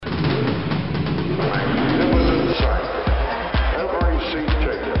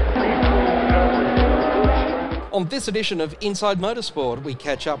On this edition of Inside Motorsport, we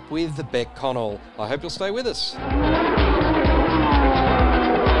catch up with Bec Connell. I hope you'll stay with us.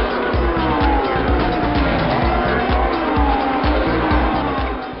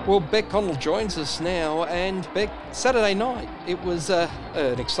 Well, Bec Connell joins us now, and Bec, Saturday night, it was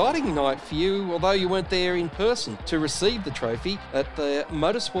an exciting night for you, although you weren't there in person to receive the trophy. At the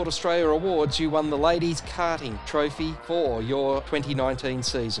Motorsport Australia Awards, you won the Ladies Karting Trophy for your 2019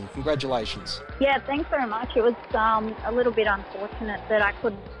 season. Congratulations. Yeah, thanks very much. It was a little bit unfortunate that I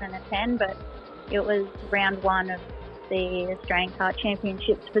couldn't attend, but it was round one of the Australian Kart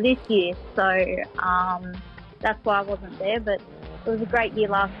Championships for this year, so that's why I wasn't there, but it was a great year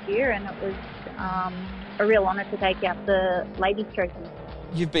last year, and it was a real honour to take out the ladies' trophy.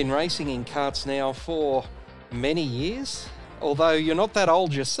 You've been racing in karts now for many years, although you're not that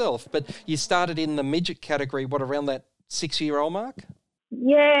old yourself, but you started in the midget category, around that 6-year-old mark?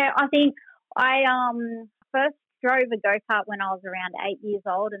 Yeah, I think I first drove a go-kart when I was around 8 years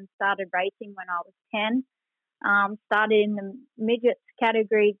old and started racing when I was 10. Started in the midgets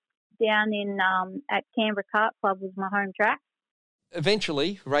category down in at Canberra Kart Club was my home track.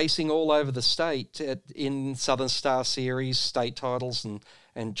 Eventually racing all over the state in Southern Star Series, state titles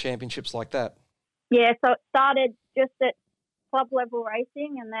and championships like that. Yeah, so it started just at club level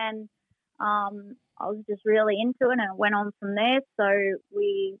racing, and then I was just really into it, and it went on from there. So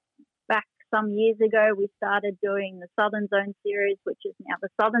back some years ago, we started doing the Southern Zone Series, which is now the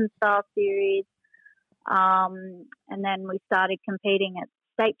Southern Star Series. And then we started competing at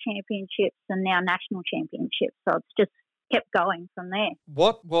state championships and now national championships. So it's just kept going from there.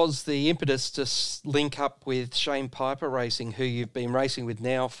 What was the impetus to link up with Shane Piper Racing, who you've been racing with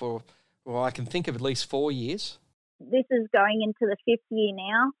now for, I can think of at least 4 years? This is going into the 5th year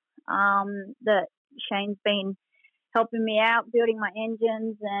now that Shane's been helping me out, building my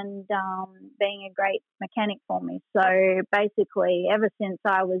engines and being a great mechanic for me. So basically, ever since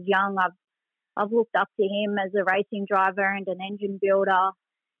I was young, I've looked up to him as a racing driver and an engine builder.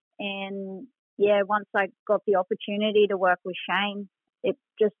 And yeah, once I got the opportunity to work with Shane, it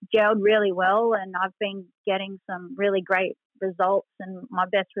just gelled really well, and I've been getting some really great results and my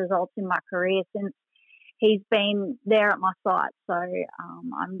best results in my career since he's been there at my site. So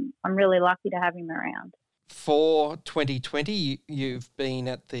I'm really lucky to have him around. For 2020, you've been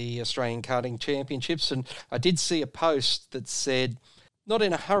at the Australian Karting Championships, and I did see a post that said, not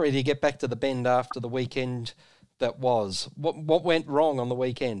in a hurry to get back to the bend after the weekend that was. What went wrong on the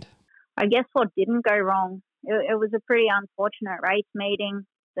weekend? I guess what didn't go wrong, it was a pretty unfortunate race meeting.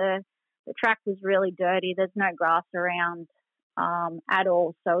 The track was really dirty. There's no grass around at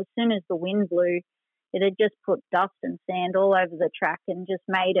all. So as soon as the wind blew, it had just put dust and sand all over the track and just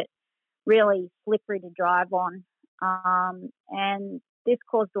made it really slippery to drive on. And this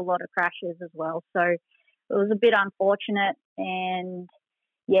caused a lot of crashes as well. So it was a bit unfortunate. And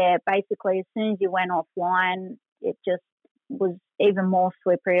yeah, basically as soon as you went offline, it just was even more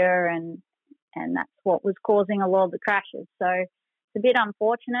slipperier, and that's what was causing a lot of the crashes. So it's a bit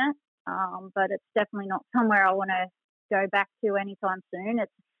unfortunate, but it's definitely not somewhere I want to go back to anytime soon.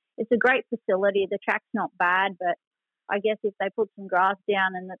 It's a great facility. The track's not bad, but I guess if they put some grass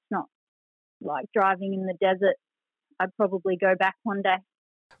down and it's not like driving in the desert, I'd probably go back one day.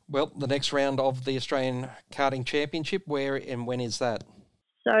 Well, the next round of the Australian Karting Championship, where and when is that?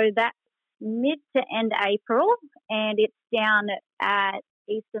 So that's mid to end April, and it's down at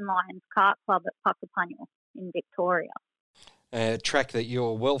Eastern Lions Kart Club at Puckapunyal in Victoria. A track that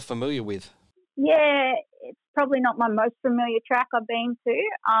you're well familiar with. Yeah, it's probably not my most familiar track I've been to.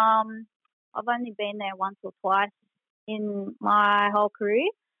 I've only been there once or twice in my whole career,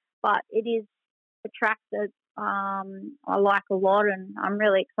 but it is a track that I like a lot, and I'm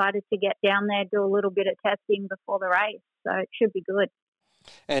really excited to get down there, do a little bit of testing before the race, so it should be good.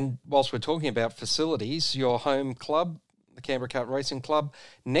 And whilst we're talking about facilities, your home club, the Canberra Kart Racing Club,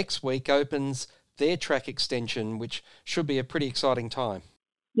 next week opens their track extension, which should be a pretty exciting time.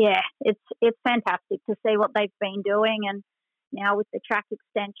 Yeah, it's fantastic to see what they've been doing, and now with the track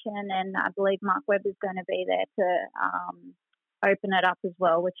extension, and I believe Mark Webber's going to be there to open it up as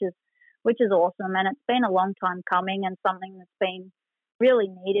well, which is awesome. And it's been a long time coming, and something that's been really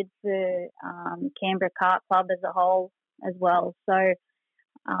needed for Canberra Kart Club as a whole as well. So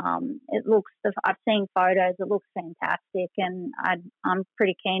I've seen photos, it looks fantastic, and I'm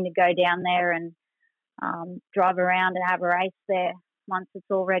pretty keen to go down there and drive around and have a race there once it's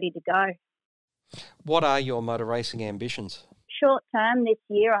all ready to go. What are your motor racing ambitions? Short term this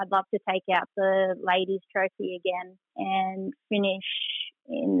year, I'd love to take out the ladies' trophy again and finish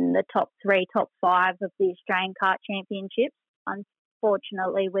in the top 3, top 5 of the Australian Kart Championships.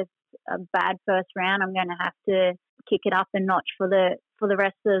 Unfortunately, with a bad first round, I'm going to have to kick it up a notch for the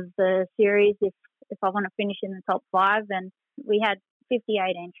rest of the series if I want to finish in the top 5. And we had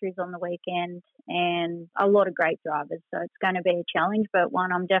 58 entries on the weekend and a lot of great drivers, so it's going to be a challenge, but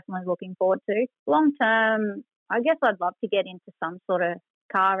one I'm definitely looking forward to. Long term, I guess I'd love to get into some sort of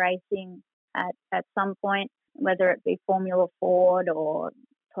car racing at some point, whether it be Formula Ford or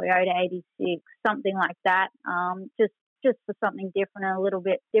Toyota 86, something like that, just for something different and a little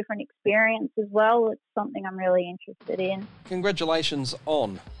bit different experience as well. It's something I'm really interested in. Congratulations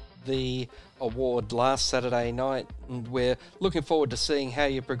on the award last Saturday night, and we're looking forward to seeing how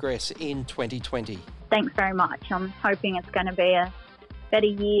you progress in 2020. Thanks very much. I'm hoping it's going to be a better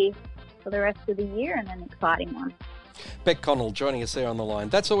year for the rest of the year and an exciting one. Beck Connell joining us there on the line.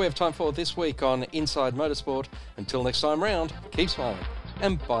 That's all we have time for this week on Inside Motorsport. Until next time round, keep smiling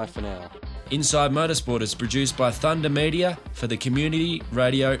and bye for now. Inside Motorsport is produced by Thunder Media for the Community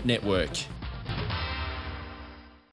Radio Network.